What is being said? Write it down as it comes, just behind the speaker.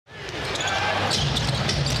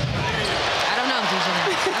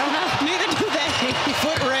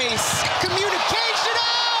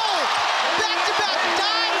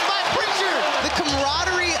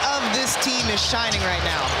shining right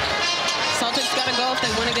now. Celtics got to go if they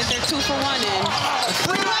want to get their 2 for 1 in.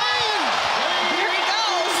 Free lane! Here he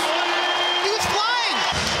goes! He was flying!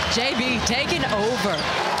 JB taking over.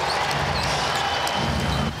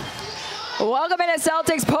 Welcome into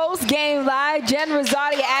Celtics post-game live. Jen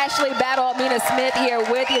Rizzotti, Ashley Battle, Amina Smith here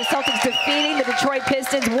with you. Celtics defeating the Detroit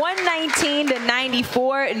Pistons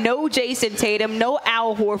 119-94. No Jayson Tatum, no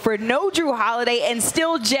Al Horforrd, no Jrue Holiday, and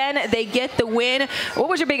still, Jen, they get the win. What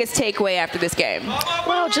was your biggest takeaway after this game?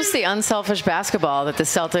 Well, just the unselfish basketball that the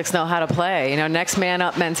Celtics know how to play. You know, next man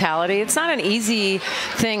up mentality. It's not an easy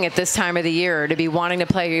thing at this time of the year to be wanting to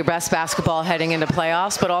play your best basketball heading into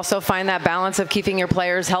playoffs, but also find that balance of keeping your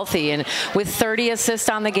players healthy. And with 30 assists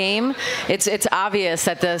on the game, it's obvious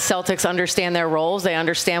that the Celtics understand their roles. They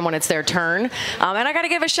understand when it's their turn. And I got to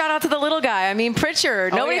give a shout out to the little guy. I mean,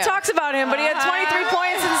 Pritchard. Nobody talks about him, but he had 23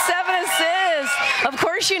 points and 7 assists. Of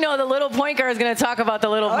course, you know the little point guard is going to talk about the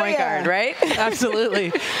little point guard, right?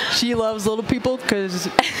 Absolutely. She loves little people because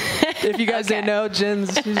if you guys didn't know,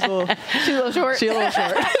 she's a little short. She's a little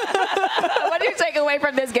short. What do you take away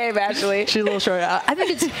from this game, Ashley? She's a little short. I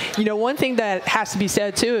think it's, you know, one thing that has to be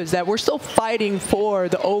said too is that we're still fighting for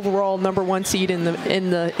the overall #1 seed in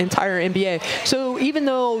the entire NBA. So even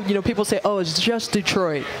though, you know, people say, oh, it's just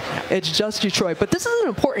Detroit, but this is an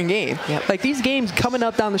important game. Yep. Like, these games coming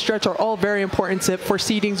up down the stretch are all very important for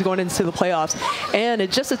seedings going into the playoffs. And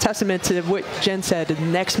it's just a testament to what Jen said, the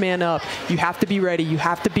next man up. You have to be ready. You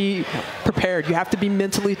have to be prepared. You have to be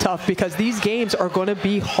mentally tough because these games are going to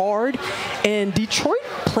be hard. And Detroit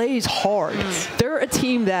plays hard. They're a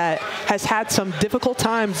team that has had some difficult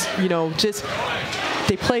times, you know, just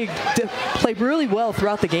they play really well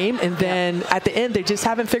throughout the game, and then at the end they just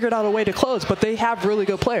haven't figured out a way to close, but they have really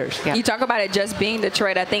good players. You talk about it just being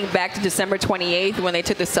Detroit. I think back to December 28th when they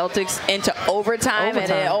took the Celtics into overtime.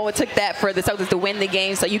 And it took that for the Celtics to win the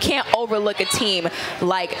game. So you can't overlook a team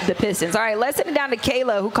like the Pistons. All right, let's send it down to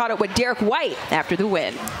Kayla, who caught up with Derrick White after the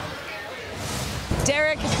win.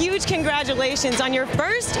 Derrick, huge congratulations on your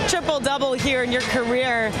first triple-double here in your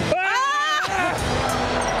career.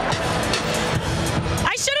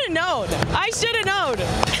 I should have known. I should have known.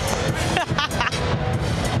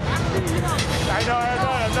 I know,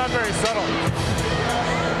 I'm not very subtle.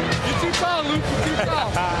 You're too tall, Luke. You're too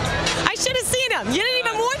tall. I should have seen him. You didn't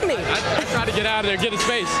even warn me. I tried to get out of there, get his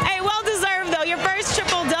face. Hey, well-deserved, though. Your first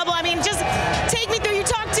triple-double. I mean, just take me through. You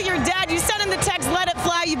talked to your dad. You sent him the text, let it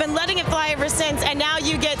fly. You've been letting it fly ever since, and now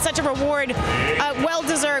you get such a reward,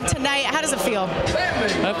 well-deserved tonight. How does it feel?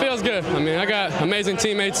 That feels good. I mean, I got amazing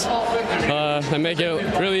teammates that make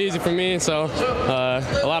it really easy for me, so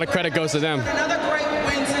a lot of credit goes to them.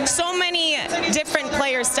 So many different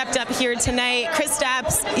players stepped up here tonight.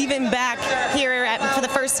 Kristaps even back here for the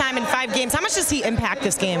first time in 5 games. How much does he impact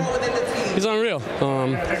this game? He's unreal.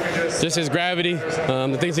 Just his gravity,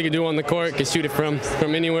 the things he can do on the court, can shoot it from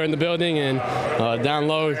anywhere in the building, and down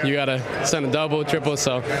low you got to send a double, triple.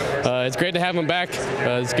 So it's great to have him back.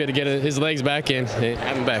 It's good to get his legs back and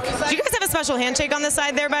have him back. Do you guys have a special handshake on the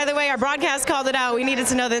side there, by the way? Our broadcast called it out. We needed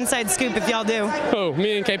to know the inside scoop if y'all do. Oh,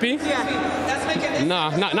 me and KP? Yeah.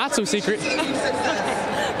 Nah, not so secret.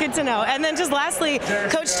 Good to know. And then just lastly,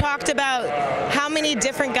 Coach talked about how many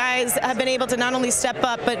different guys have been able to not only step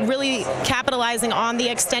up, but really capitalizing on the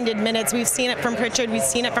extended minutes. We've seen it from Pritchard, we've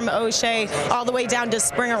seen it from O'Shea, all the way down to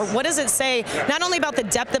Springer. What does it say, not only about the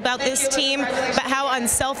depth about this team, but how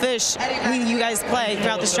unselfish you guys play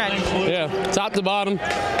throughout the stretch? Yeah, top to bottom.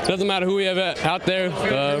 Doesn't matter who we have out there.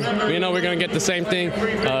 We know we're going to get the same thing.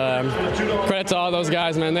 Credit to all those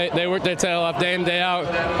guys, man. They work their tail off day in, day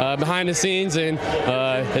out, behind the scenes, and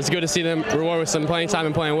it's good to see them reward with some playing time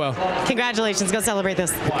and playing well. Congratulations. Go celebrate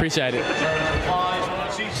this. Appreciate it.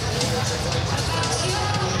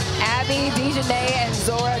 Abby, DiJonai, and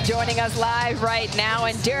Zora joining us live right now.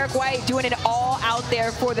 And Derrick White doing it all out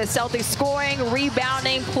there for the Celtics, scoring,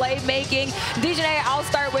 rebounding, playmaking. DiJonai, I'll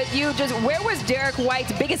start with you. Just where was Derrick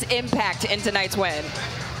White's biggest impact in tonight's win?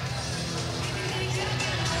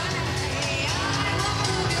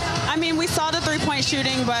 I mean, we saw the three-point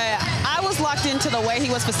shooting, but I was locked into the way he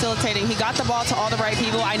was facilitating. He got the ball to all the right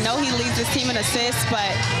people. I know he leads his team in assists, but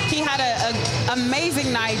he had an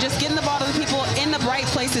amazing night, just getting the ball to the people in the right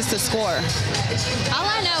places to score. All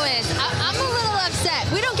I know is I'm a little upset.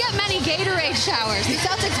 We don't get many Gatorade showers. The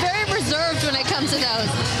Celtics very reserved when it comes to those.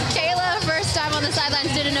 Kayla, first time on the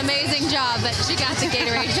sidelines, did an amazing job, but she got the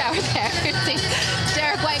Gatorade shower there.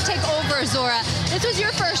 Derrick White take over, Zora. This was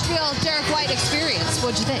your first real Derrick White experience.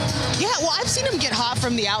 What'd you think? Yeah, well, I've seen him get hot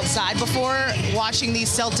from the outside before watching these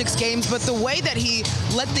Celtics games, but the way that he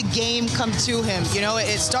let the game come to him, you know,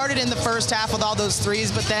 it started in the first half with all those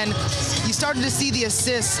threes, but then you started to see the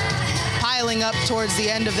assists pile dialing up towards the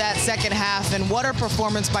end of that second half, and what a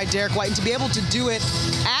performance by Derrick White, and to be able to do it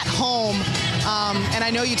at home. And I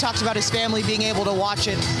know you talked about his family being able to watch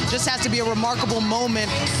it. Just has to be a remarkable moment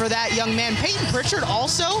for that young man. Peyton Pritchard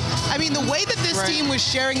also, I mean, the way that this team was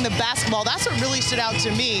sharing the basketball, that's what really stood out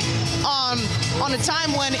to me. On a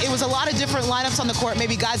time when it was a lot of different lineups on the court,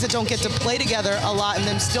 maybe guys that don't get to play together a lot, and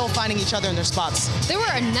them still finding each other in their spots. There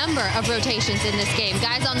were a number of rotations in this game,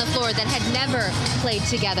 guys on the floor that had never played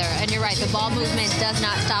together. And you're right, the ball movement does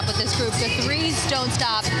not stop with this group. The threes don't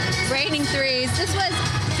stop, raining threes. This was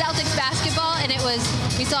Celtics basketball, and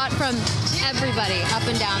we saw it from everybody up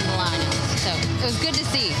and down the lineup. So it was good to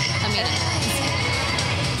see, Amina.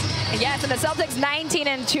 Yes, and the Celtics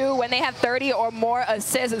 19-2 when they have 30 or more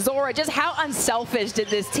assists. Zora, just how unselfish did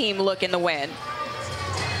this team look in the win?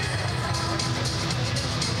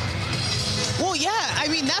 Well, yeah, I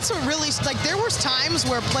mean, that's what really, like, there was times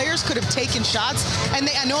where players could have taken shots, and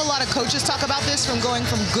I know a lot of coaches talk about this, from going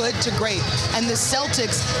from good to great, and the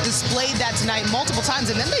Celtics displayed that tonight multiple times,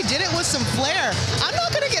 and then they did it with some flair. I'm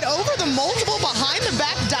not going to get over the multiple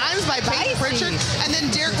behind-the-back dimes by Peyton Pritchard, and then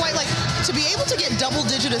Derrick White. Like, to be able to get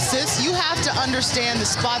double-digit assists, you have to understand the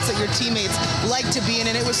spots that your teammates like to be in,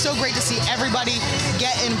 and it was so great to see everybody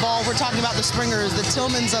get involved. We're talking about the Springers, the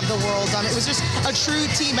Tillmans of the world. It was just a true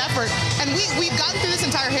team effort, and we've gotten through this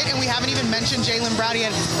entire hit, and we haven't even mentioned Jaylen Brown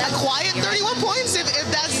yet. A quiet 31 points, if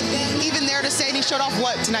that's even there to say. And he showed off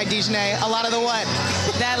what tonight, DiJonai? A lot of the what?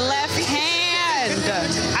 That left hand.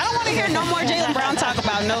 I don't want to hear no more Jaylen Brown talk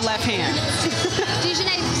about no left hand.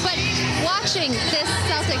 DiJonai, but watching this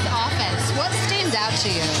Celtics offense, what stands out to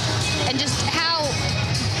you? And just how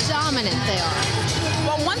dominant they are?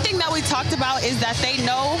 Well, one thing that we talked about is that they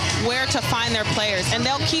know where to find their players, and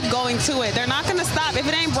they'll keep going to it. They're not going to stop. If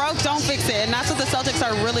it ain't broke, don't fix it, and that's what the Celtics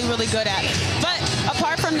are really, really good at. But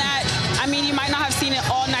apart from that, I mean, you might not have seen it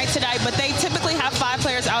all night tonight, but they typically have 5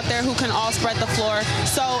 players out there who can all spread the floor.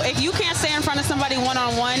 So if you can't stay in front of somebody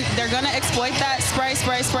one-on-one, they're going to exploit that spray,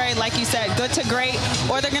 spray, spray, like you said, good to great,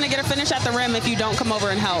 or they're going to get a finish at the rim if you don't come over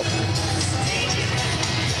and help.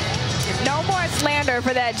 No more slander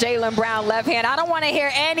for that Jaylen Brown left hand. I don't want to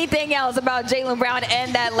hear anything else about Jaylen Brown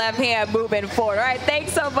and that left hand moving forward. All right,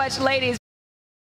 thanks so much, ladies.